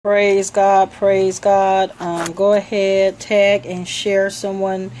Praise God, praise God. Go ahead, tag and share share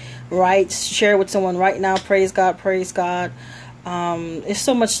with someone right now. Praise God, praise God. It's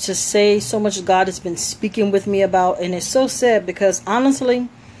so much to say, so much God has been speaking with me about, and it's so sad because honestly,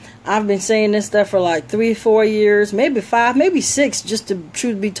 I've been saying this stuff for like 3, 4 years, maybe 5, maybe 6, just to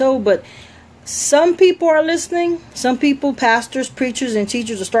truth be told, but some people are listening. Some people, pastors, preachers, and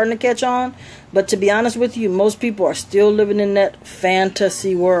teachers are starting to catch on. But to be honest with you, most people are still living in that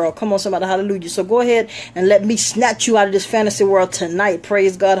fantasy world. Come on, somebody, hallelujah. So go ahead and let me snatch you out of this fantasy world tonight.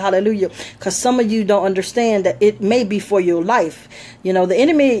 Praise God, hallelujah. Because some of you don't understand that it may be for your life. You know, the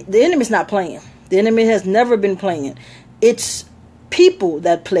enemy's not playing. The enemy has never been playing. It's people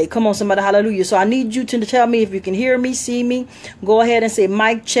that play. Come on, somebody, hallelujah. So I need you to tell me if you can hear me, see me. Go ahead and say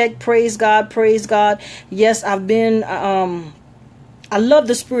mic check. Praise God, praise God. Yes, I love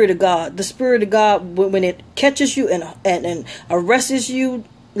the Spirit of God. The Spirit of God, when it catches you and arrests you,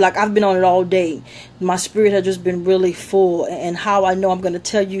 like I've been on it all day. My spirit has just been really full. And how I know I'm going to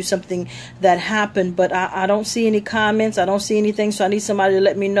tell you something that happened, but I don't see any comments. I don't see anything. So I need somebody to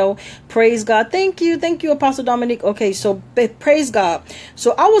let me know. Praise God. Thank you. Thank you, Apostle Dominique. Okay, so praise God.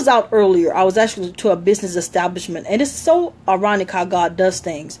 So I was out earlier. I was actually to a business establishment. And it's so ironic how God does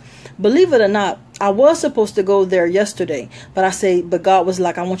things. Believe it or not, I was supposed to go there yesterday, but God was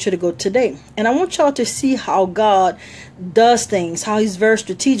like, I want you to go today. And I want y'all to see how God does things, how he's very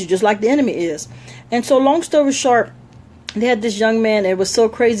strategic, just like the enemy is. And so long story short, they had this young man. It was so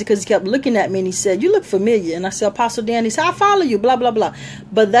crazy because he kept looking at me and he said, "You look familiar." And I said, "Apostle Dan." He said, "I follow you, blah, blah, blah."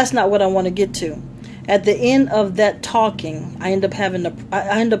 But that's not what I want to get to. At the end of that talking, I end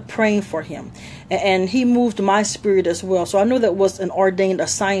up praying for him. And he moved my spirit as well. So I knew that was an ordained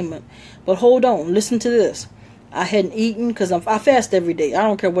assignment. But hold on, listen to this. I hadn't eaten because I fast every day. I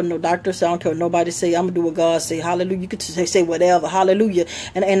don't care what no doctor say. I don't care what nobody say. I'm going to do what God say. Hallelujah. You could say whatever. Hallelujah.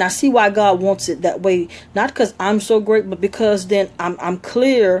 And I see why God wants it that way. Not because I'm so great, but because then I'm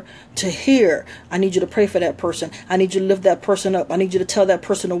clear to hear. I need you to pray for that person. I need you to lift that person up. I need you to tell that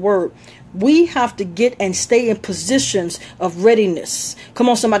person a word. We have to get and stay in positions of readiness. Come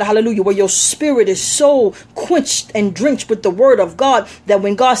on, somebody, hallelujah, where your spirit is so quenched and drenched with the word of God that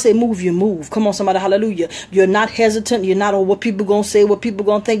when God say move, you move. Come on, somebody, hallelujah. You're not hesitant. You're not, what people going to say, what people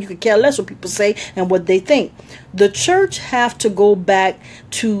going to think. You could care less what people say and what they think. The church have to go back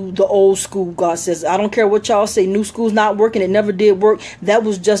to the old school. God says, I don't care what y'all say. New school's not working. It never did work. That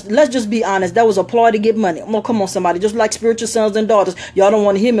was just, let's just be honest. That was a ploy to get money. Oh, come on, somebody. Just like spiritual sons and daughters. Y'all don't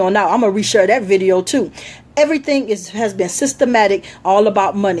want to hear me on now. I'm going to reshare that video too. Everything has been systematic, all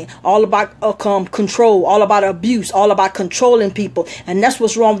about money, all about control, all about abuse, all about controlling people. And that's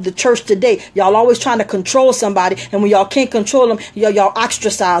what's wrong with the church today. Y'all always trying to control somebody. And when y'all can't control them, y'all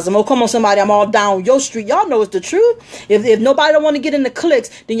ostracize them. Oh, come on, somebody, I'm all down your street. Y'all know it's the truth. If nobody don't want to get in the cliques,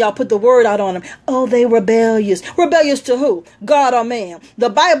 then y'all put the word out on them. Oh, they rebellious. Rebellious to who? God or man? The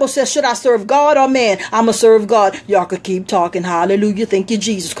Bible says, should I serve God or man? I'm going to serve God. Y'all could keep talking. Hallelujah. Thank you,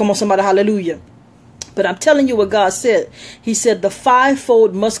 Jesus. Come on, somebody. Hallelujah. But I'm telling you what God said. He said the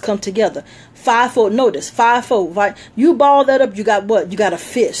fivefold must come together. Fivefold, notice, fivefold, right? You ball that up, you got what? You got a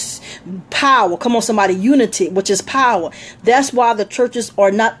fist. Power. Come on, somebody. Unity, which is power. That's why the churches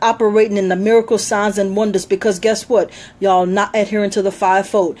are not operating in the miracle signs and wonders, because guess what? Y'all not adhering to the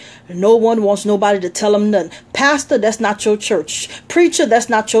fivefold. No one wants nobody to tell them nothing. Pastor, that's not your church. Preacher, that's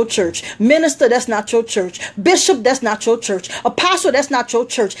not your church. Minister, that's not your church. Bishop, that's not your church. Apostle, that's not your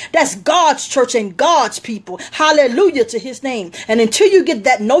church. That's God's church and God's people. Hallelujah to his name. And until you get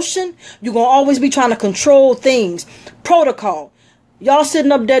that notion, you're going to always be trying to control things. Protocol. Y'all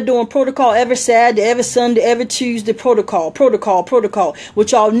sitting up there doing protocol every Saturday, every Sunday, every Tuesday. Protocol.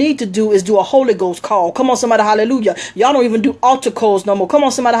 What y'all need to do is do a Holy Ghost call. Come on, somebody, hallelujah. Y'all don't even do altar calls no more. Come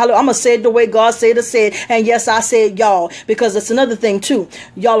on, somebody, hallelujah. I'm going to say it the way God said it. And yes, I said y'all, because it's another thing too.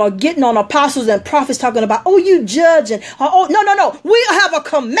 Y'all are getting on apostles and prophets talking about, oh, you judging. Oh, no. We have a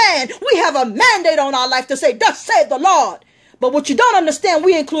command. We have a mandate on our life to say, thus said the Lord. But what you don't understand,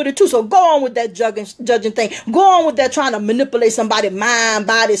 we included too. So go on with that judging thing. Go on with that trying to manipulate somebody's mind,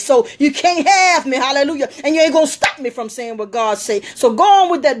 body, soul. You can't have me, hallelujah. And you ain't going to stop me from saying what God say. So go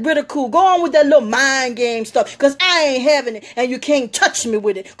on with that ridicule. Go on with that little mind game stuff. Because I ain't having it. And you can't touch me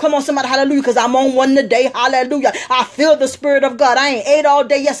with it. Come on, somebody, hallelujah. Because I'm on one today, hallelujah. I feel the Spirit of God. I ain't ate all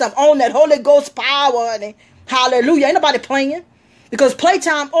day. Yes, I'm on that Holy Ghost power, honey. Hallelujah. Ain't nobody playing. Because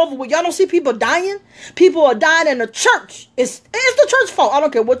playtime over with. Y'all don't see people dying? People are dying in the church. It's the church's fault. I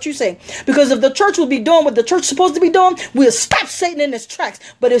don't care what you say. Because if the church will be doing what the church is supposed to be doing, we'll stop Satan in his tracks.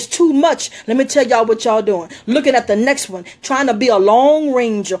 But it's too much. Let me tell y'all what y'all doing. Looking at the next one. Trying to be a lone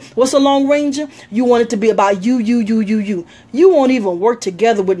ranger. What's a lone ranger? You want it to be about you. You won't even work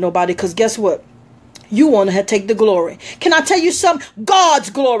together with nobody. Because guess what? You want to take the glory. Can I tell you something? God's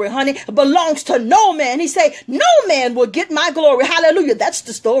glory, honey, belongs to no man. He say, no man will get my glory. Hallelujah. That's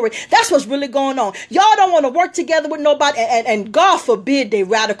the story. That's what's really going on. Y'all don't want to work together with nobody. And God forbid they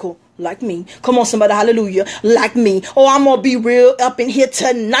radical like me. Come on, somebody. Hallelujah. Like me. Oh, I'm going to be real up in here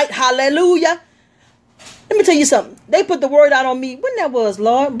tonight. Hallelujah. Let me tell you something. They put the word out on me. When that was,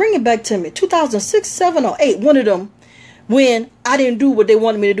 Lord, bring it back to me. 2006, 7, or 8. One of them. When I didn't do what they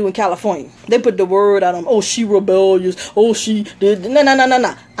wanted me to do in California. They put the word out on, oh, she rebellious. Oh, she did.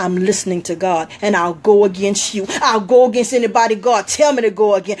 No. I'm listening to God. And I'll go against you. I'll go against anybody God tell me to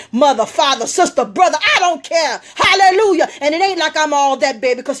go against. Mother, father, sister, brother. I don't care. Hallelujah. And it ain't like I'm all that,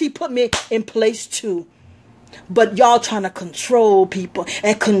 baby, because he put me in place too. But y'all trying to control people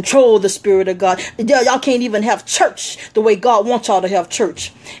and control the Spirit of God. Y'all can't even have church the way God wants y'all to have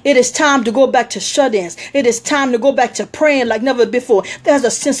church. It is time to go back to shut-ins. It is time to go back to praying like never before. There's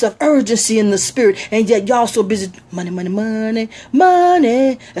a sense of urgency in the Spirit. And yet y'all so busy. Money.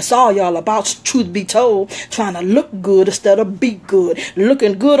 That's all y'all about, truth be told. Trying to look good instead of be good.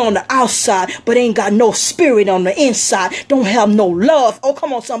 Looking good on the outside, but ain't got no spirit on the inside. Don't have no love. Oh,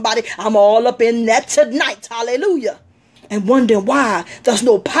 come on, somebody. I'm all up in that tonight. Hallelujah. And wondering why there's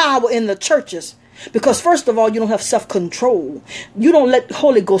no power in the churches. Because first of all, you don't have self-control. You don't let the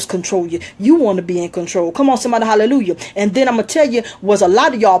Holy Ghost control you. You want to be in control. Come on, somebody, hallelujah. And then I'm going to tell you, was a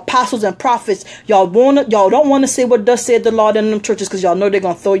lot of y'all apostles and prophets, y'all don't want to say what thus said the Lord in them churches because y'all know they're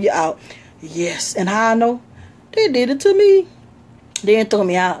going to throw you out. Yes. And how I know? They did it to me. They didn't throw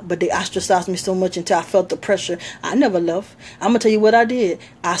me out, but they ostracized me so much until I felt the pressure. I never left. I'm going to tell you what I did.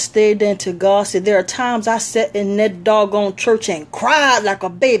 I stayed there until God said, there are times I sat in that doggone church and cried like a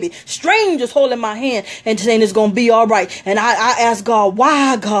baby. Strangers holding my hand and saying it's going to be all right. And I asked God,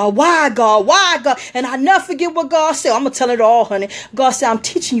 why God? And I never forget what God said. I'm going to tell it all, honey. God said, I'm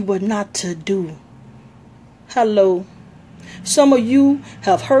teaching you what not to do. Hello. Some of you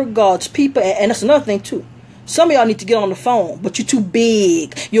have hurt God's people. And that's another thing too. Some of y'all need to get on the phone, but you're too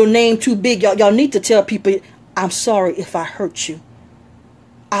big. Your name too big. Y'all need to tell people, I'm sorry if I hurt you.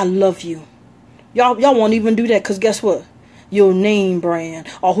 I love you. Y'all won't even do that because guess what? Your name brand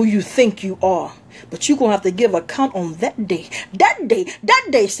or who you think you are. But you're going to have to give account on that day. That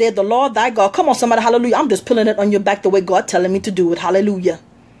day, said the Lord thy God. Come on, somebody, hallelujah. I'm just pulling it on your back the way God telling me to do it. Hallelujah.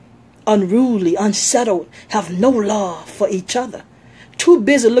 Unruly, unsettled, have no love for each other. Too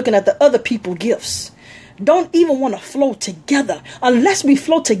busy looking at the other people's gifts. Don't even want to flow together. Unless we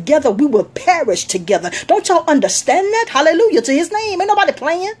flow together, we will perish together. Don't y'all understand that? Hallelujah to his name. Ain't nobody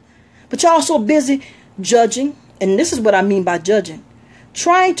playing. But y'all so busy judging. And this is what I mean by judging.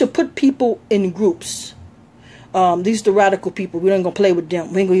 Trying to put people in groups. These the radical people. We ain't going to play with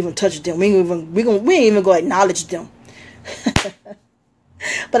them. We ain't going to even touch them. We ain't even going to acknowledge them.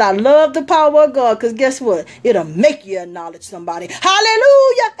 But I love the power of God because guess what? It'll make you acknowledge somebody.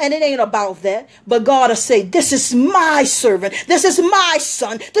 Hallelujah. And it ain't about that. But God will say, this is my servant. This is my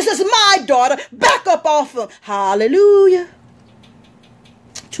son. This is my daughter. Back up off him. Hallelujah.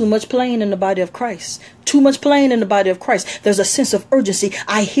 Too much playing in the body of Christ. Too much playing in the body of Christ. There's a sense of urgency.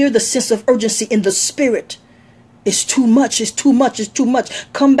 I hear the sense of urgency in the spirit. It's too much. It's too much. It's too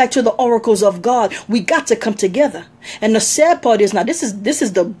much. Come back to the oracles of God. We got to come together. And the sad part is now, this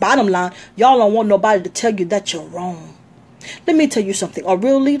is the bottom line. Y'all don't want nobody to tell you that you're wrong. Let me tell you something. A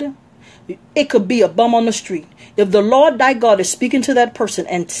real leader, it could be a bum on the street. If the Lord thy God is speaking to that person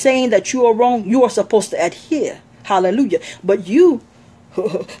and saying that you are wrong, you are supposed to adhere. Hallelujah. But you,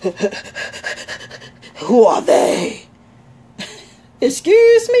 who are they?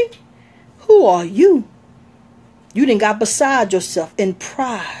 Excuse me? Who are you? You done got beside yourself in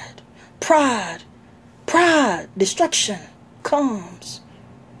pride. Destruction comes.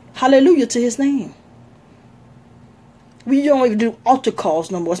 Hallelujah to his name. We don't even do altar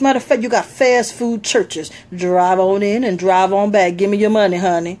calls no more. As a matter of fact, you got fast food churches. Drive on in and drive on back. Give me your money,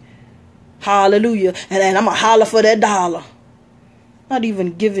 honey. Hallelujah. And I'm going to holler for that dollar. Not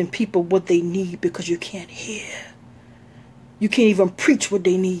even giving people what they need because you can't hear. You can't even preach what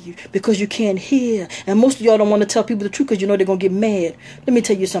they need because you can't hear. And most of y'all don't want to tell people the truth because you know they're going to get mad. Let me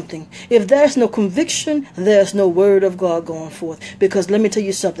tell you something. If there's no conviction, there's no word of God going forth. Because let me tell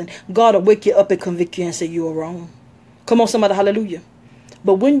you something. God will wake you up and convict you and say you are wrong. Come on, somebody, hallelujah.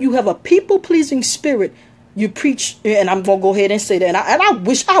 But when you have a people-pleasing spirit, You preach, and I'm gonna go ahead and say that. And I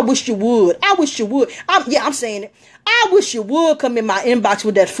wish you would. I wish you would. I'm saying it. I wish you would come in my inbox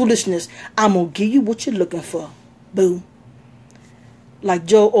with that foolishness. I'm gonna give you what you're looking for. Boo. Like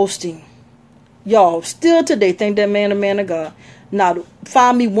Joel Osteen. Y'all still today think that man a man of God. Now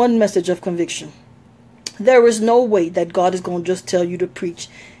find me one message of conviction. There is no way that God is gonna just tell you to preach.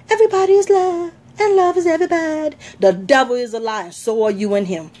 Everybody is love, and love is everybody. The devil is a lie, and so are you and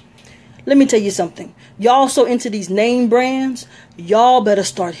him. Let me tell you something. Y'all so into these name brands, y'all better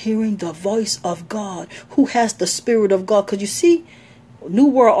start hearing the voice of God, who has the Spirit of God. Because you see, new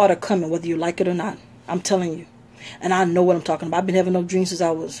world order coming, whether you like it or not. I'm telling you. And I know what I'm talking about. I've been having no dreams since I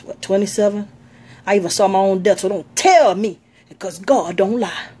was, 27? I even saw my own death, so don't tell me, because God don't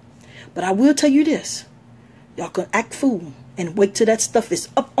lie. But I will tell you this. Y'all can act fool and wait till that stuff is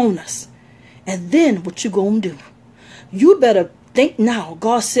up on us. And then what you gonna do? You better think now.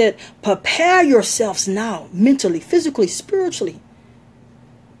 God said, prepare yourselves now, mentally, physically, spiritually.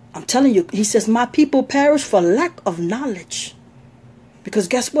 I'm telling you, he says, my people perish for lack of knowledge. Because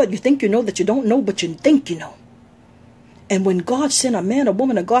guess what? You think you know that you don't know, but you think you know. And when God sent a man or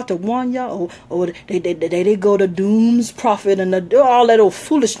woman of God to warn y'all, or they go to doom's prophet and all that old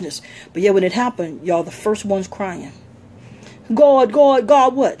foolishness. But yeah, when it happened, y'all the first ones crying. God,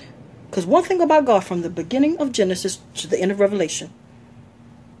 what? Because one thing about God, from the beginning of Genesis to the end of Revelation,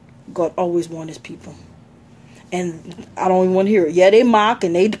 God always warned his people. And I don't even want to hear it. Yeah, they mock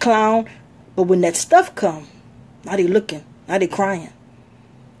and they clown. But when that stuff come, now they looking. Now they crying.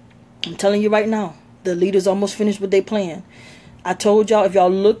 I'm telling you right now, the leaders almost finished what they plan. I told y'all, if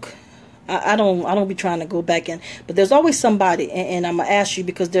y'all look, I don't be trying to go back in. But there's always somebody, and I'm going to ask you,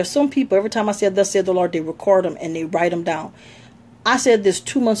 because there's some people, every time I said, thus said the Lord, they record them and they write them down. I said this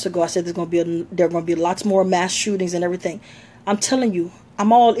 2 months ago. I said there are going to be lots more mass shootings and everything. I'm telling you,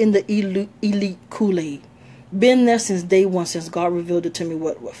 I'm all in the elite Kool-Aid. Been there since day one, since God revealed it to me,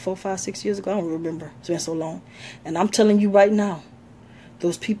 what 4, 5, 6 years ago? I don't remember. It's been so long. And I'm telling you right now,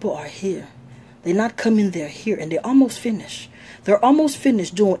 those people are here. They're not coming there here, and they're almost finished. They're almost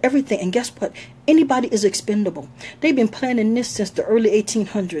finished doing everything. And guess what? Anybody is expendable. They've been planning this since the early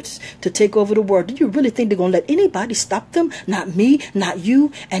 1800s to take over the world. Do you really think they're going to let anybody stop them? Not me, not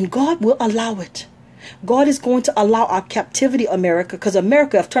you. And God will allow it. God is going to allow our captivity, America, because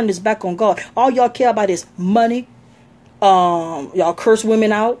America have turned its back on God. All y'all care about is money. Y'all curse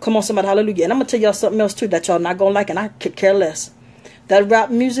women out. Come on, somebody, hallelujah. And I'm going to tell y'all something else too that y'all not going to like, and I could care less. That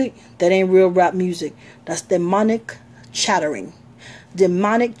rap music, that ain't real rap music. That's demonic chattering.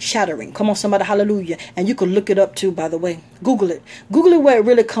 Demonic chattering. Come on, somebody, hallelujah. And you can look it up too, by the way. Google it. Google it where it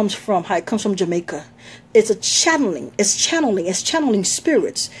really comes from. How it comes from Jamaica. It's a channeling. It's channeling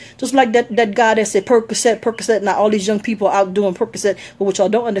spirits. Just like that guy that said Percocet. Now all these young people out doing Percocet. But what y'all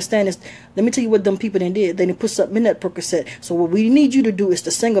don't understand is, let me tell you what them people then did. They didn't put something in that Percocet. So what we need you to do is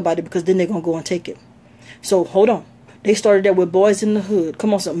to sing about it, because then they're going to go and take it. So hold on. They started that with Boys in the Hood.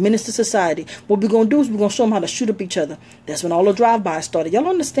 Come on, some Minister Society. What we're going to do is we're going to show them how to shoot up each other. That's when all the drive-bys started. Y'all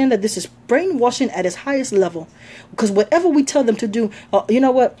understand that this is brainwashing at its highest level. Because whatever we tell them to do, you know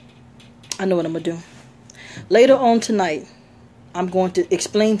what? I know what I'm going to do. Later on tonight, I'm going to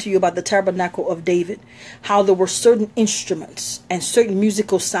explain to you about the tabernacle of David. How there were certain instruments and certain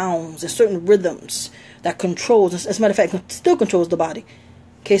musical sounds and certain rhythms that controls, as a matter of fact, still controls the body.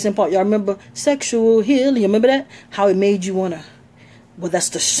 Case in point, y'all remember sexual healing? You remember that? How it made you want to. Well, that's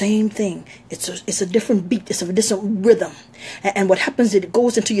the same thing. It's a different beat. It's a different rhythm. And what happens is it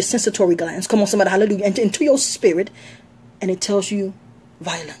goes into your sensory glands. Come on, somebody, hallelujah. And into your spirit. And it tells you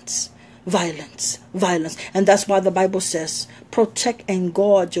violence. Violence. Violence. And that's why the Bible says, protect and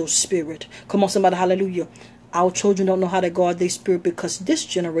guard your spirit. Come on, somebody, hallelujah. Our children don't know how to guard their spirit, because this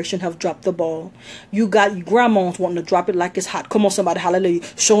generation have dropped the ball. You got grandmas wanting to drop it like it's hot. Come on, somebody, hallelujah.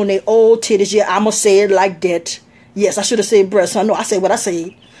 Showing their old titties. Yeah, I'm going to say it like that. Yes, I should have said breasts. I know I say what I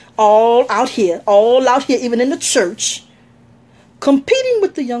say. All out here, even in the church, competing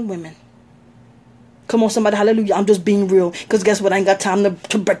with the young women. Come on, somebody, hallelujah. I'm just being real, because guess what? I ain't got time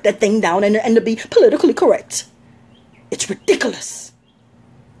to break that thing down and to be politically correct. It's ridiculous.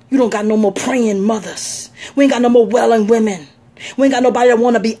 You don't got no more praying mothers. We ain't got no more wailing women. We ain't got nobody that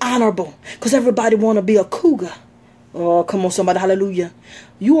want to be honorable, because everybody want to be a cougar. Oh, come on, somebody, hallelujah.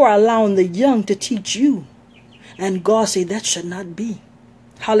 You are allowing the young to teach you. And God say that should not be.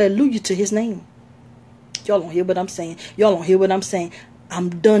 Hallelujah to his name. Y'all don't hear what I'm saying. Y'all don't hear what I'm saying. I'm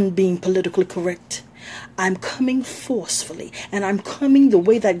done being politically correct. I'm coming forcefully, and I'm coming the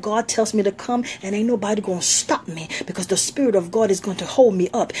way that God tells me to come, and ain't nobody going to stop me, because the Spirit of God is going to hold me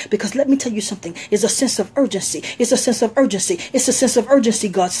up. Because let me tell you something, it's a sense of urgency. It's a sense of urgency. It's a sense of urgency,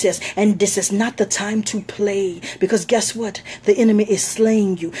 God says. And this is not the time to play, because guess what? The enemy is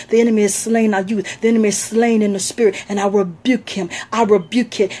slaying you. The enemy is slaying our youth. The enemy is slain in the spirit, and I rebuke him. I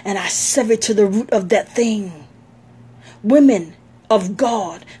rebuke it, and I sever it to the root of that thing. Women of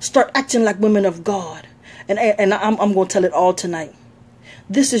God, start acting like women of God. And I'm going to tell it all tonight.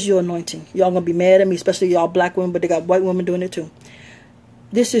 This is your anointing. Y'all going to be mad at me, especially y'all black women, but they got white women doing it too.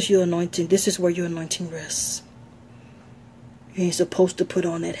 This is your anointing. This is where your anointing rests. You ain't supposed to put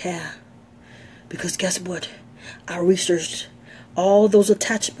on that hair. Because guess what? I researched all those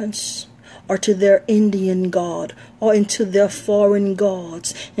attachments are to their Indian god or into their foreign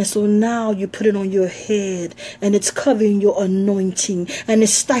gods. And so now you put it on your head, and it's covering your anointing, and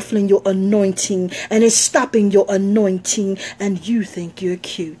it's stifling your anointing, and it's stopping your anointing, and you think you're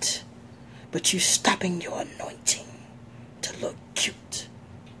cute, but you're stopping your anointing to look cute.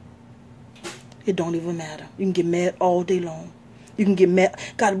 It don't even matter. You can get mad all day long. You can get mad.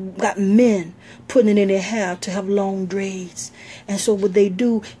 Got men putting it in their hair to have long braids. And so what they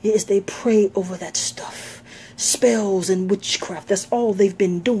do is they pray over that stuff. Spells and witchcraft. That's all they've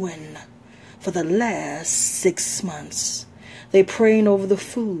been doing for the last 6 months. They praying over the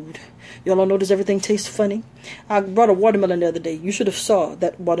food. Y'all don't notice everything tastes funny? I brought a watermelon the other day. You should have saw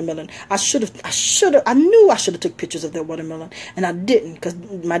that watermelon. I knew I should have took pictures of that watermelon, and I didn't, because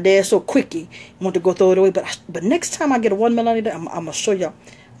my dad's so quickie, want to go throw it away. But next time I get a watermelon, I'm gonna show y'all.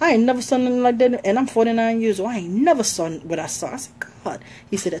 I ain't never saw nothing like that, and I'm 49 years old. I ain't never saw what I saw. I said, God.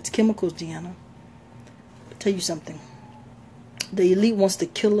 He said, that's chemicals, Deanna. I'll tell you something. The elite wants to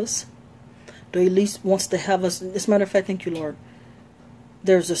kill us. The elite wants to have us. As a matter of fact, thank you, Lord.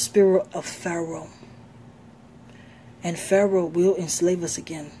 There's a spirit of Pharaoh. And Pharaoh will enslave us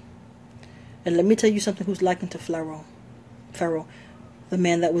again. And let me tell you something who's likened to Pharaoh. Pharaoh, the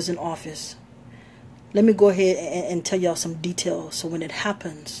man that was in office. Let me go ahead and tell y'all some details. So when it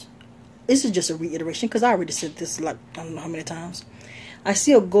happens, this is just a reiteration, because I already said this like I don't know how many times. I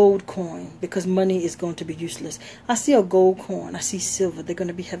see a gold coin, because money is going to be useless. I see a gold coin. I see silver. They're going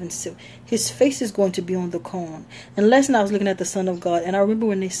to be having silver. His face is going to be on the coin. And last night I was looking at the Son of God, and I remember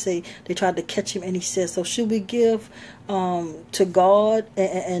when they tried to catch him, and he said, so should we give to God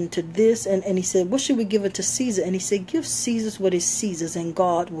and to this? And he said, what should we give it to Caesar? And he said, give Caesar what is Caesar's, and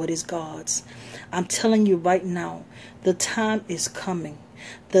God what is God's. I'm telling you right now, the time is coming.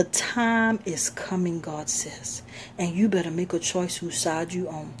 The time is coming, God says. And you better make a choice whose side you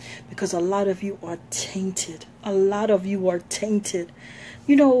on. Because a lot of you are tainted. A lot of you are tainted.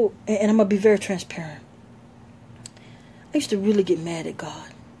 You know, and I'm going to be very transparent. I used to really get mad at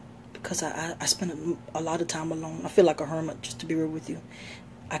God. Because I spend a lot of time alone. I feel like a hermit, just to be real with you.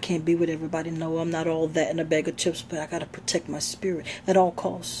 I can't be with everybody. No, I'm not all that in a bag of chips. But I got to protect my spirit at all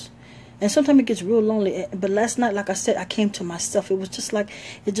costs. And sometimes it gets real lonely. But last night, like I said, I came to myself. It was just like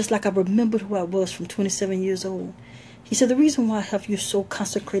I remembered who I was from 27 years old. He said, the reason why I have you so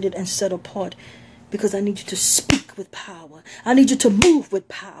consecrated and set apart, because I need you to speak with power. I need you to move with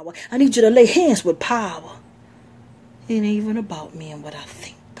power. I need you to lay hands with power. It ain't even about me and what I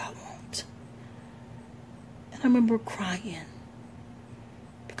think I want. And I remember crying,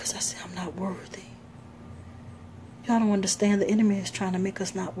 because I said, I'm not worthy. Y'all don't understand. The enemy is trying to make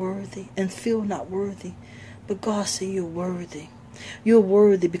us not worthy and feel not worthy. But God said you're worthy. You're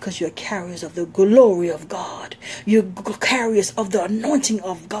worthy because you're carriers of the glory of God. You're carriers of the anointing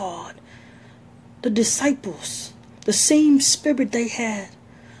of God. The disciples, the same spirit they had,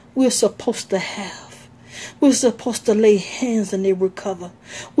 we're supposed to have. We're supposed to lay hands and they recover.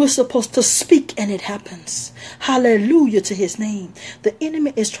 We're supposed to speak and it happens. Hallelujah to his name. The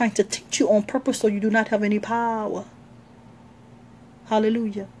enemy is trying to teach you on purpose so you do not have any power.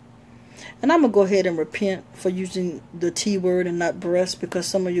 Hallelujah. And I'm going to go ahead and repent for using the T word and not breast, because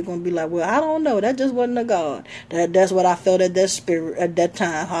some of you are going to be like, well, I don't know. That just wasn't a God. That's what I felt at that spirit at that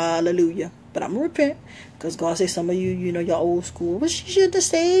time. Hallelujah. But I'm going to repent, because God says some of you, you know, y'all old school. Well, she should have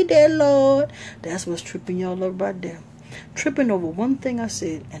said that, Lord. That's what's tripping y'all up right there. Tripping over one thing I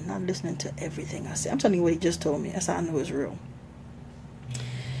said and not listening to everything I said. I'm telling you what he just told me. That's how I know it's real.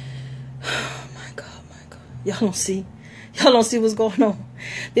 Oh, my God, my God. Y'all don't see? Y'all don't see what's going on.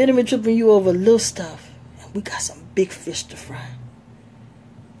 The enemy tripping you over little stuff. And we got some big fish to fry.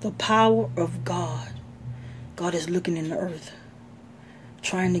 The power of God. God is looking in the earth,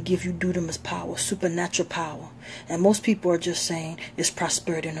 trying to give you dunamis power, supernatural power. And most people are just saying it's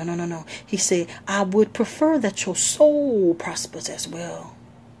prosperity. No, no, no, no. He said, I would prefer that your soul prospers as well.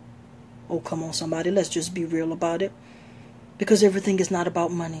 Oh, come on, somebody. Let's just be real about it. Because everything is not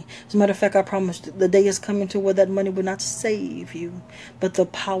about money. As a matter of fact, I promise the day is coming to where that money will not save you, but the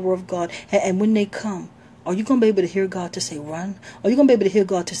power of God. And when they come, are you going to be able to hear God to say run? Are you going to be able to hear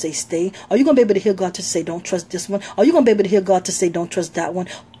God to say stay? Are you going to be able to hear God to say don't trust this one? Are you going to be able to hear God to say don't trust that one?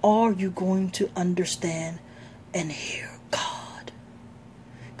 Are you going to understand and hear God?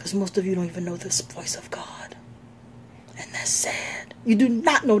 Because most of you don't even know the voice of God. And that's sad. You do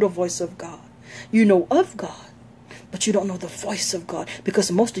not know the voice of God. You know of God, but you don't know the voice of God,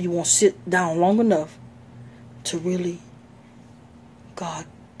 because most of you won't sit down long enough to really, God,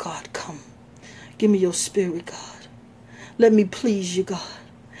 come. Give me your spirit, God. Let me please you, God.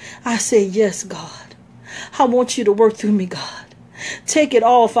 I say yes, God. I want you to work through me, God. Take it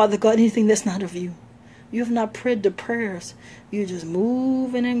all, Father God, anything that's not of you. You have not prayed the prayers. You're just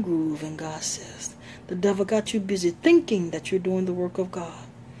moving and grooving, God says. The devil got you busy thinking that you're doing the work of God.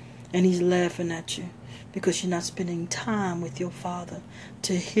 And he's laughing at you because you're not spending time with your Father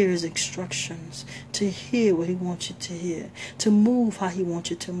to hear his instructions, to hear what he wants you to hear, to move how he wants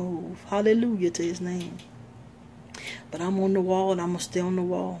you to move. Hallelujah to his name. But I'm on the wall and I'm going to stay on the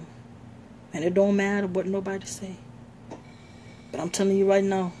wall. And it don't matter what nobody say. But I'm telling you right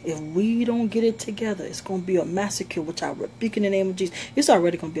now, if we don't get it together, it's going to be a massacre, which I rebuke in the name of Jesus. It's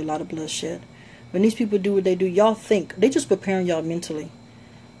already going to be a lot of bloodshed. When these people do what they do, y'all think they just preparing y'all mentally.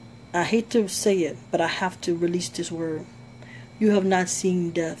 I hate to say it, but I have to release this word. You have not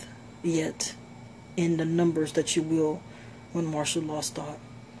seen death yet in the numbers that you will when martial law start.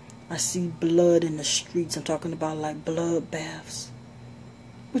 I see blood in the streets. I'm talking about like blood baths.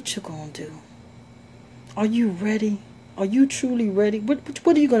 What you gonna do? Are you ready? Are you truly ready? What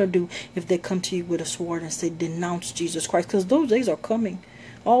are you gonna do if they come to you with a sword and say denounce Jesus Christ? Because those days are coming.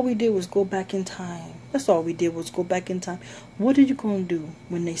 All we did was go back in time. That's all we did was go back in time. What are you going to do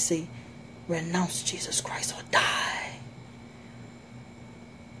when they say, renounce Jesus Christ or die?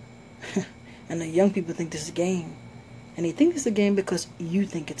 And the young people think this is a game. And they think it's a game because you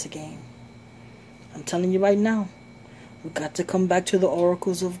think it's a game. I'm telling you right now, we got to come back to the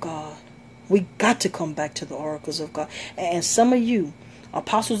oracles of God. We got to come back to the oracles of God. And some of you,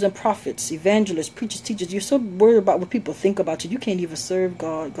 apostles and prophets, evangelists, preachers, teachers, you're so worried about what people think about you. You can't even serve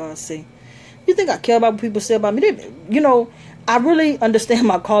God, God say. You think I care about what people say about me? I really understand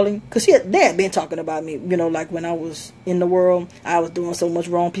my calling. Because they had been talking about me. Like when I was in the world, I was doing so much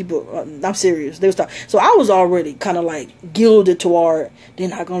wrong. People, I'm serious. They was talking. So I was already kind of like gilded toward, they're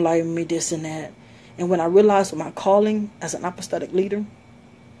not going to like me, this and that. And when I realized my calling as an apostolic leader,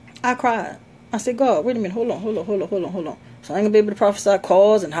 I cried. I said, God, wait a minute, hold on. So I ain't going to be able to prophesy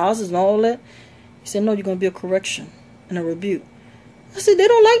cars and houses and all that. He said, no, you're going to be a correction and a rebuke. I said, they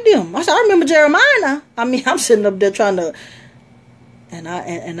don't like them. I said, I remember Jeremiah now. I mean, I'm sitting up there trying to,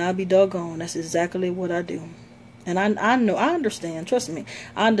 and I'll be doggone. That's exactly what I do. And I know, I understand, trust me.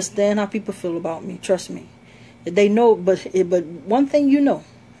 I understand how people feel about me, trust me. They know, but one thing you know,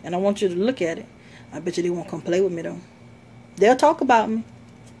 and I want you to look at it, I bet you they won't come play with me though. They'll talk about me.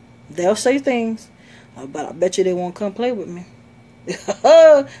 They'll say things, but I bet you they won't come play with me.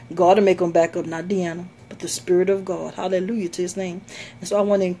 God will make them back up, not Deanna, but the Spirit of God. Hallelujah to his name. And so I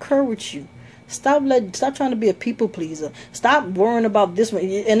want to encourage you. Stop trying to be a people pleaser. Stop worrying about this one.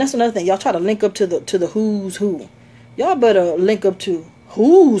 And that's another thing. Y'all try to link up to the who's who. Y'all better link up to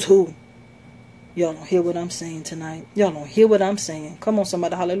who's who. Y'all don't hear what I'm saying tonight. Y'all don't hear what I'm saying. Come on,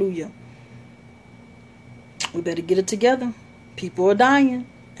 somebody. Hallelujah. We better get it together. People are dying.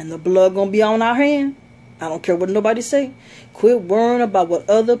 And the blood gonna be on our hand. I don't care what nobody say. Quit worrying about what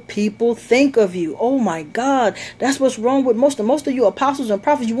other people think of you. Oh my God. That's what's wrong with most of you apostles and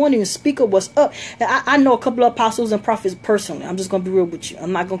prophets. You won't even speak of what's up. And I know a couple of apostles and prophets personally. I'm just going to be real with you.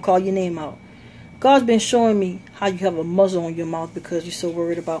 I'm not going to call your name out. God's been showing me how you have a muzzle on your mouth because you're so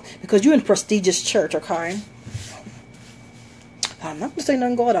worried about, because you're in a prestigious church, okay? I'm not going to say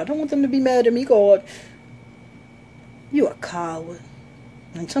nothing, God. I don't want them to be mad at me, God. You a coward.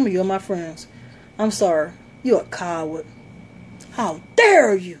 And some of you are my friends. I'm sorry. You're a coward. How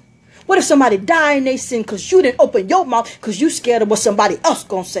dare you? What if somebody die in their sin because you didn't open your mouth because you scared of what somebody else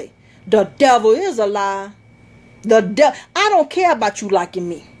going to say? The devil is a lie. I don't care about you liking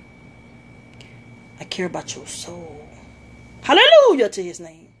me. I care about your soul. Hallelujah to his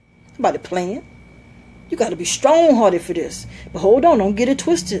name. Somebody playing. You got to be strong-hearted for this. But hold on. Don't get it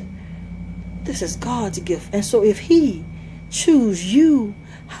twisted. This is God's gift. And so if he choose you,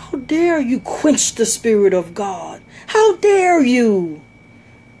 how dare you quench the Spirit of God? How dare you?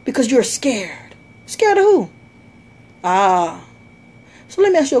 Because you're scared. Scared of who? So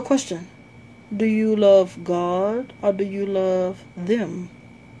let me ask you a question. Do you love God or do you love them?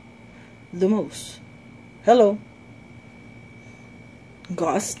 the most. Hello.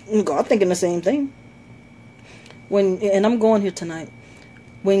 God thinking the same thing. And I'm going here tonight.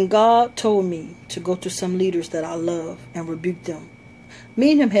 When God told me to go to some leaders that I love and rebuke them,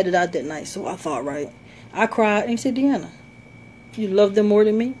 me and him headed out that night, so I thought, right. I cried, and he said, Deanna, you love them more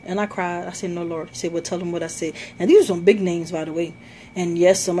than me? And I cried. I said, no, Lord. He said, well, tell them what I said. And these are some big names, by the way. And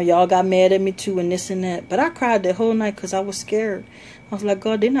yes, some of y'all got mad at me too and this and that. But I cried that whole night because I was scared. I was like,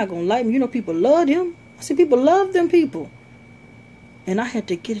 God, they're not going to like me. You know, people love them. I said, people love them people. And I had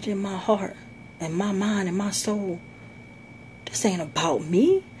to get it in my heart and my mind and my soul. This ain't about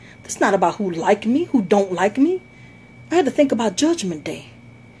me. This not about who like me, who don't like me. I had to think about Judgment Day.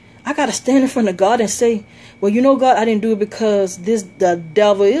 I got to stand in front of God and say, well, you know, God, I didn't do it because the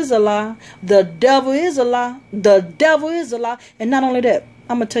devil is a lie. The devil is a lie. The devil is a lie. And not only that,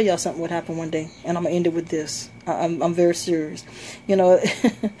 I'm going to tell y'all something what happened one day. And I'm going to end it with this. I'm very serious. You know,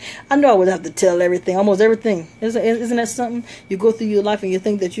 I know I would have to tell everything, almost everything. Isn't that something? You go through your life and you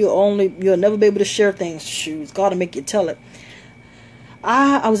think that you'll never be able to share things. Shoot, God will make you tell it.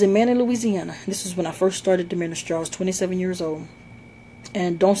 I was in Manning, Louisiana. This is when I first started the ministry. I was 27 years old.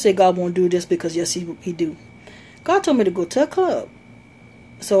 And don't say God won't do this, because yes, he do. God told me to go to a club.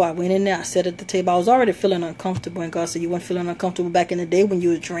 So I went in there. I sat at the table. I was already feeling uncomfortable. And God said, you weren't feeling uncomfortable back in the day when you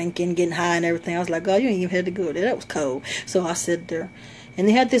were drinking, getting high and everything. I was like, God, you ain't even had to go there. That was cold. So I sat there. And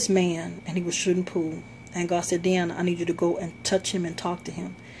they had this man, and he was shooting pool. And God said, Deanna, I need you to go and touch him and talk to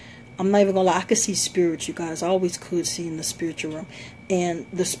him. I'm not even going to lie. I could see spirit, you guys. I always could see in the spiritual realm. And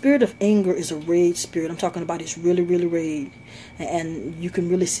the spirit of anger is a rage spirit. I'm talking about it's really, really rage. And you can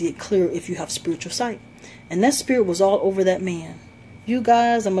really see it clear if you have spiritual sight. And that spirit was all over that man. You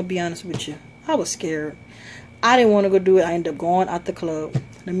guys, I'm going to be honest with you. I was scared. I didn't want to go do it. I ended up going out the club.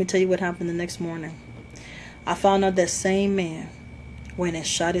 Let me tell you what happened the next morning. I found out that same man went and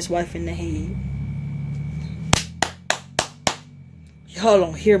shot his wife in the head. Y'all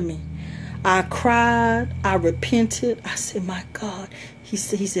don't hear me. I cried. I repented. I said, my God. He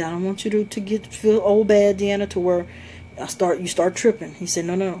said, I don't want you to feel old bad, Deanna, to where you start tripping. He said,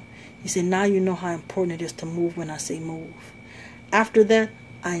 no. He said, now you know how important it is to move when I say move. After that,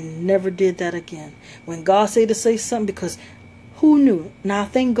 I never did that again. When God said to say something, because who knew? Now,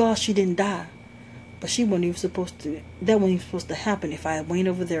 thank God she didn't die. But that wasn't even supposed to happen if I had went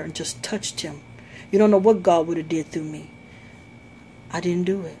over there and just touched him. You don't know what God would have did through me. I didn't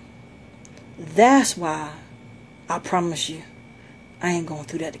do it. That's why I promise you, I ain't going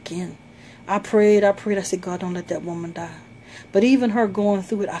through that again. I prayed. I said, God, don't let that woman die. But even her going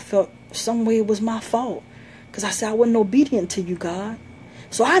through it, I felt some way it was my fault. Because I said, I wasn't obedient to you, God.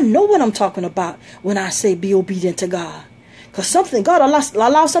 So I know what I'm talking about when I say be obedient to God. Because God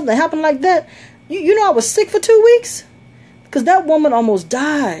allowed something to happen like that. You know, I was sick for 2 weeks. Because that woman almost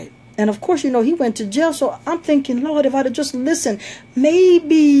died. And of course, you know, he went to jail. So I'm thinking, Lord, if I'd have just listened,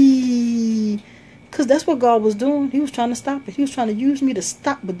 maybe. Because that's what God was doing. He was trying to stop it. He was trying to use me to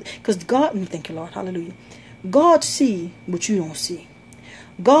stop. Because God, thank you, Lord, hallelujah. God see what you don't see.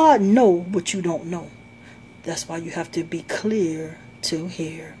 God know what you don't know. That's why you have to be clear to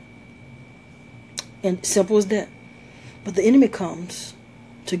hear. And simple as that. But the enemy comes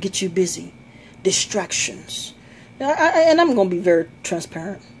to get you busy. Distractions. And I'm going to be very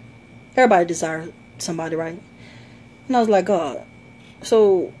transparent. Everybody desires somebody, right? And I was like, God,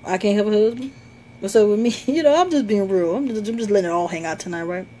 so I can't have a husband? What's up with me? You know, I'm just being real. I'm just letting it all hang out tonight,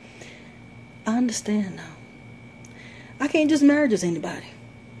 right? I understand now. I can't just marry just anybody.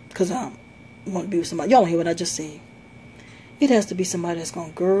 Because I want to be with somebody. Y'all don't hear what I just said. It has to be somebody that's going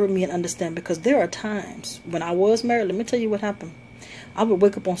to gird me and understand. Because there are times when I was married, let me tell you what happened. I would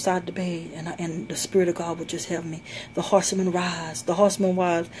wake up on side of the bed and the Spirit of God would just have me. The horsemen rise. The horsemen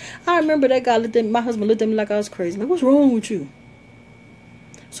rise. I remember that guy my husband looked at me like I was crazy. Like, what's wrong with you?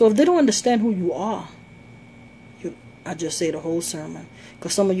 So if they don't understand who you are, I just say the whole sermon.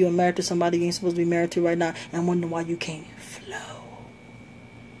 Because some of you are married to somebody you ain't supposed to be married to right now and wonder why you can't flow.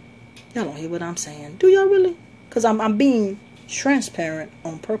 Y'all don't hear what I'm saying. Do y'all really? Because I'm being transparent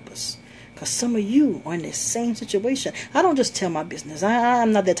on purpose. Because some of you are in the same situation. I don't just tell my business.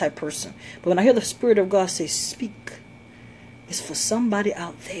 I'm not that type of person. But when I hear the Spirit of God say, speak, it's for somebody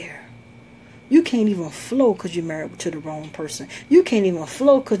out there. You can't even flow because you're married to the wrong person. You can't even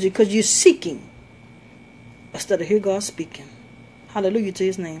flow because you're seeking. Instead of hear God speaking. Hallelujah to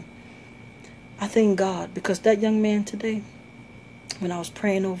his name. I thank God because that young man today, when I was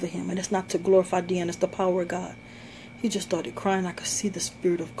praying over him, and it's not to glorify Deanna, it's the power of God. He just started crying. I could see the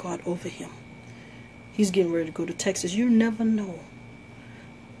Spirit of God over him. He's getting ready to go to Texas. You never know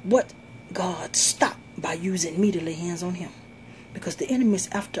what God stopped by using me to lay hands on him. Because the enemy is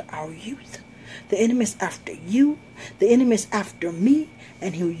after our youth. The enemy is after you. The enemy is after me.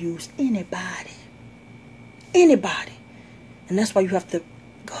 And he'll use anybody. Anybody. And that's why you have to,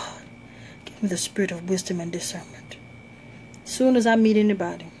 God, give me the spirit of wisdom and discernment. As soon as I meet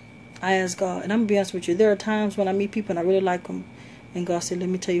anybody, I ask God. And I'm going to be honest with you. There are times when I meet people and I really like them. And God said, let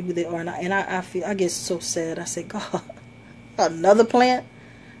me tell you who they are. And I get so sad. I say, God, another plant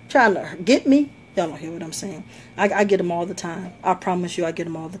trying to get me? Y'all don't hear what I'm saying. I get them all the time. I promise you I get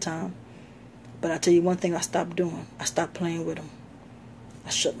them all the time. But I tell you one thing I stopped doing. I stopped playing with them. I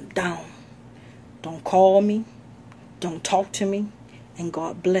shut them down. Don't call me. Don't talk to me. And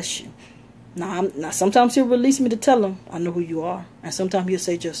God bless you. Now sometimes he'll release me to tell him, I know who you are. And sometimes he'll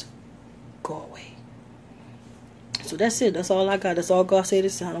say, just go away. So that's it. That's all I got. That's all God said.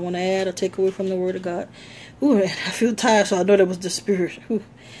 I don't want to add or take away from the word of God. Ooh, I feel tired, so I know that was the spirit. Ooh.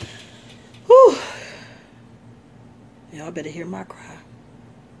 Whew. Y'all better hear my cry.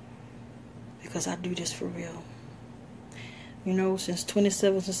 Because I do this for real. You know, since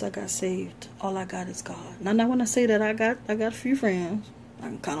 27, since I got saved, all I got is God. Now when I say that, I got a few friends. I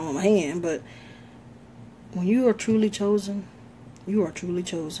can count on my hand, but when you are truly chosen, you are truly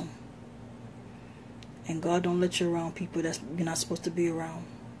chosen. And God don't let you around people that you're not supposed to be around.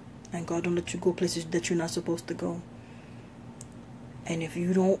 And God don't let you go places that you're not supposed to go. And if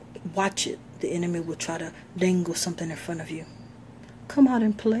you don't watch it, the enemy will try to dangle something in front of you. Come out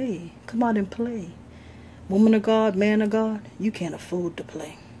and play. Come out and play. Woman of God, man of God, you can't afford to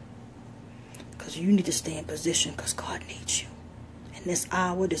play. Because you need to stay in position because God needs you. In this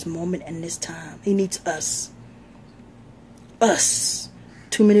hour, this moment, and this time. He needs us. Us.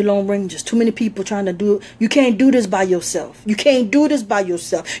 Too many Lone Rangers. Too many people trying to do it. You can't do this by yourself. You can't do this by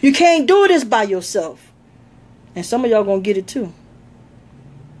yourself. You can't do this by yourself. And some of y'all going to get it too.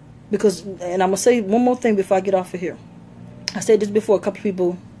 Because, and I'm going to say one more thing before I get off of here. I said this before. A couple of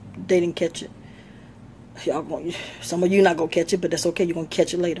people, they didn't catch it. Some of you not going to catch it, but that's okay. You're going to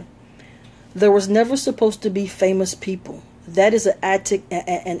catch it later. There was never supposed to be famous people. That is an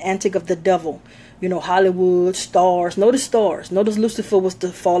antic of the devil. You know, Hollywood, stars. Notice stars. Notice Lucifer was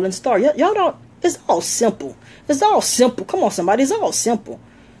the fallen star. Y'all don't, it's all simple. It's all simple. Come on, somebody. It's all simple.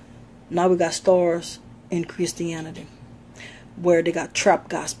 Now we got stars in Christianity. Where they got trap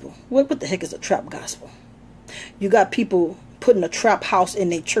gospel. What the heck is a trap gospel? You got people putting a trap house in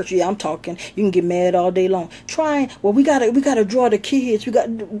their church. Yeah, I'm talking. You can get mad all day long. We gotta draw the kids.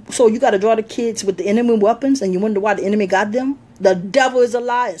 So you gotta draw the kids with the enemy weapons, and you wonder why the enemy got them? The devil is a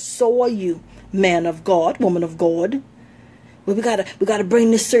lie, and so are you, man of God, woman of God. Well, we gotta bring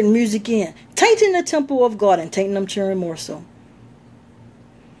this certain music in, tainting the temple of God and tainting them children more so.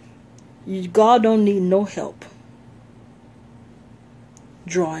 God don't need no help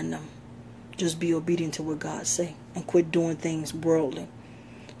drawing them. Just be obedient to what God say and quit doing things worldly.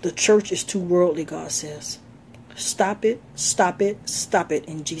 The church is too worldly, God says. Stop it, stop it, stop it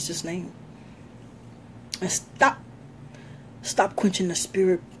in Jesus' name. And stop quenching the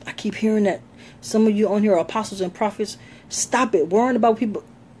spirit. I keep hearing that some of you on here are apostles and prophets. Stop it, worrying about people.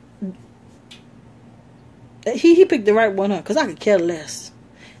 He picked the right one up because I could care less.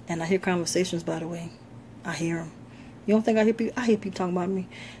 And I hear conversations, by the way. I hear them. You don't think I hear people? I hear people talking about me.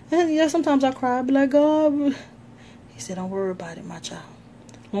 And yeah, sometimes I cry. I be like, God. He said, don't worry about it, my child.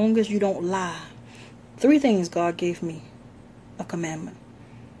 As long as you don't lie. 3 things God gave me a commandment.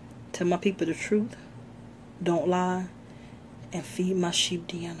 Tell my people the truth. Don't lie. And feed my sheep,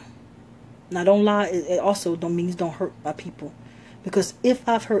 Deanna. Now, don't lie. It also means don't hurt my people. Because if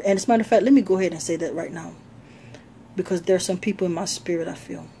I've hurt, and as a matter of fact, let me go ahead and say that right now. Because there's some people in my spirit I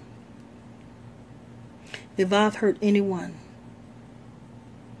feel. If I've hurt anyone,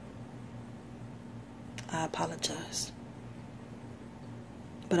 I apologize.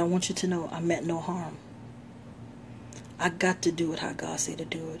 But I want you to know I meant no harm. I got to do it how God said to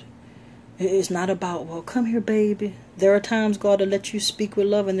do it. It's not about, well, come here, baby. There are times God will let you speak with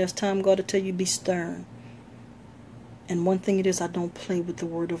love, and there's times God will tell you be stern. And one thing it is, I don't play with the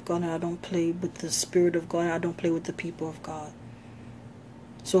word of God, and I don't play with the spirit of God, and I don't play with the people of God.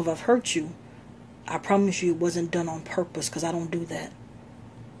 So if I've hurt you, I promise you it wasn't done on purpose, because I don't do that.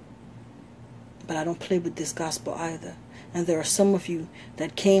 But I don't play with this gospel either. And there are some of you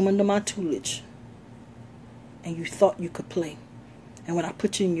that came under my tutelage and you thought you could play. And when I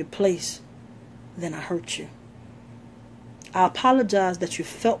put you in your place, then I hurt you. I apologize that you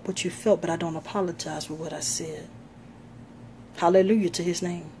felt what you felt, but I don't apologize for what I said. Hallelujah to his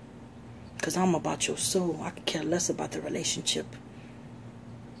name. Because I'm about your soul. I could care less about the relationship.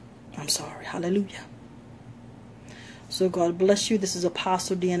 I'm sorry. Hallelujah. So God bless you. This is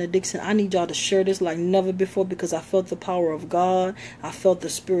Apostle Deanna Dixon. I need y'all to share this like never before, because I felt the power of God. I felt the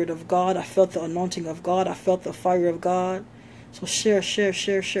Spirit of God. I felt the anointing of God. I felt the fire of God. So share, share,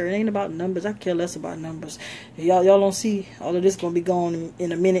 share, share. It ain't about numbers. I care less about numbers. Y'all don't see all of this gonna be gone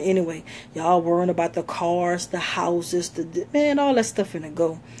in a minute anyway. Y'all worrying about the cars, the houses, man, all that stuff finna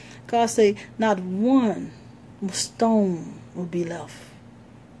go. God say, not one stone will be left.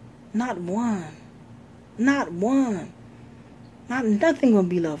 Not one. Not one. Not nothing gonna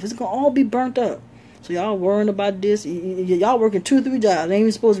be left. It's gonna all be burnt up. So y'all worrying about this. Y'all working 2 or 3 jobs. Ain't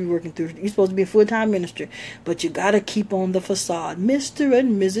even supposed to be working 3. You're supposed to be in full-time ministry. But you gotta keep on the facade. Mr.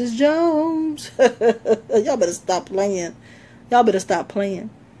 and Mrs. Jones. Y'all better stop playing. Y'all better stop playing.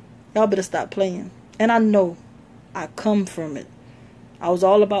 Y'all better stop playing. And I know I come from it. I was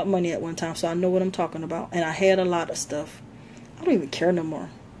all about money at one time, so I know what I'm talking about. And I had a lot of stuff. I don't even care no more.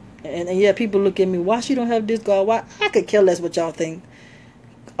 And yeah, people look at me, why she don't have this, God? Why? I could care less what y'all think.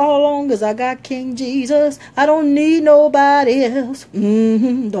 All long as I got King Jesus, I don't need nobody else.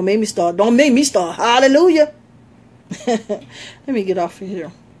 Don't make me start. Don't make me start. Hallelujah. Let me get off of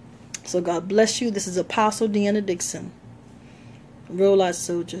here. So God bless you. This is Apostle Deanna Dixon. Real life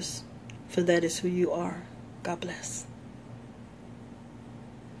soldiers. For that is who you are. God bless.